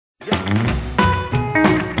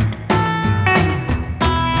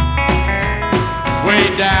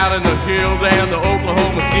down in the hills and the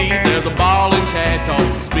Oklahoma skeet, there's a ballin' cat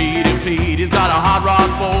called Speedy Pete. He's got a hot rod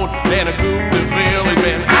Ford and a coupe de ville. He's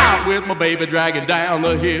been out with my baby dragging down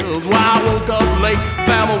the hills. Well, I woke up late,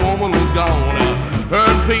 found my woman was gone. Her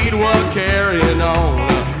and Pete were carrying on.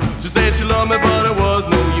 She said she loved me, but it was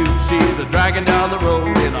no use. She's a dragging down the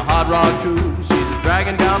road in a hot rod coupe. She's a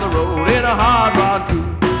dragging down the road in a hot rod coupe.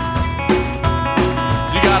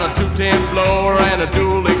 She got a 210 blower and a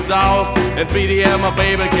dual exhaust, and Petey and my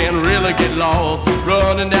baby can really get lost.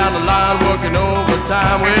 Running down the line, working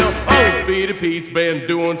overtime. Well, oh, Speedy Pete's been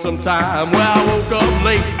doing some time. Well, I woke up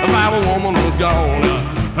late, I found my woman was gone.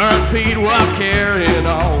 Her and Pete were carrying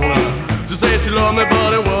on. She said she loved me,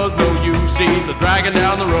 but it was no use. She's a dragging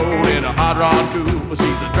down the road in a hot rod coupe.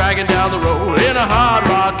 She's a dragging down the road in a hot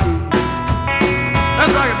rod coupe.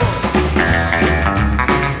 That's right, boy.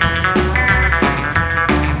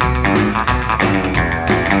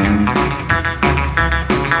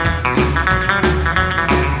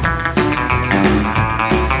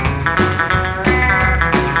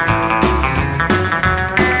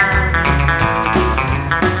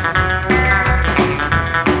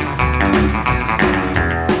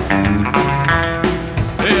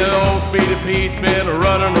 Pete's been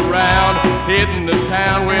running around, hitting the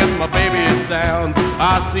town with my baby it sounds.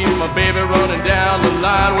 I see my baby running down the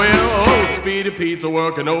line. Well, oh, Speedy Pete's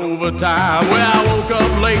working overtime. Well, I woke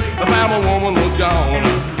up late, I found my woman was gone.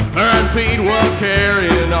 Her and Pete were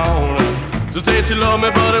carrying on. She said she loved me,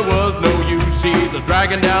 but it was no use. She's a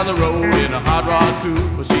dragging down the road in a hot rod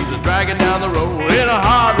coupe. She's a dragging down the road in a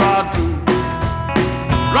hot rod coupe.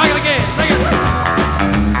 Rock it again, sing it.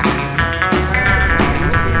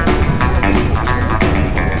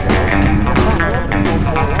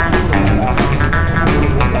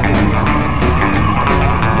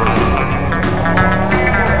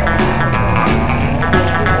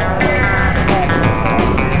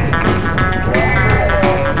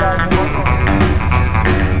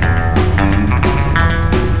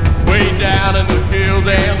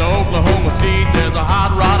 And the Oklahoma skeet, there's a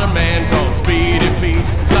hot rodder man called Speedy Pete.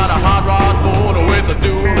 He's got a hot rod Ford with a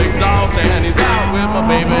dual exhaust, and he's out with my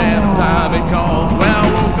baby every time he calls. Well, I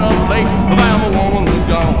woke up late, found my woman was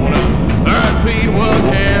gone. Her and Pete were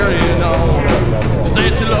carrying on. She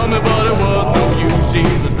said she loved me, but it was no use.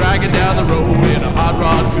 She's a dragging down the road in a hot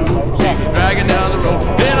rod coupe. She's a dragging down the road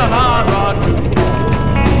in a hot rod coupe.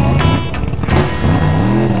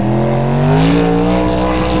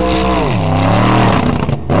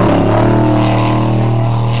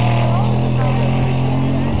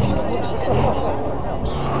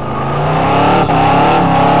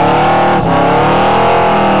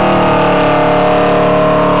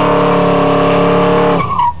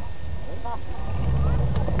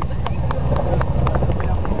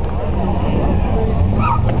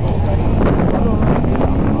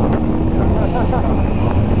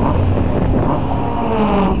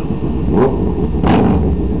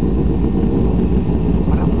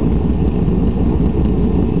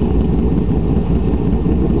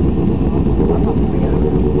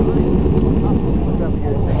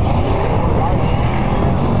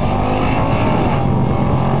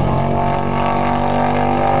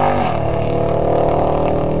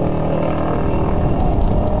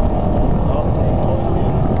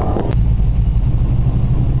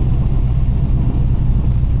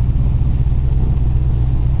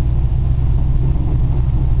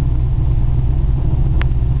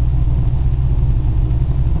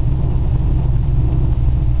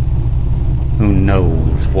 Who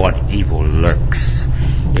knows what evil lurks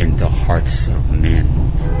in the hearts of men?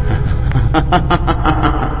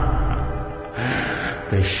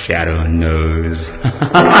 The shadow knows.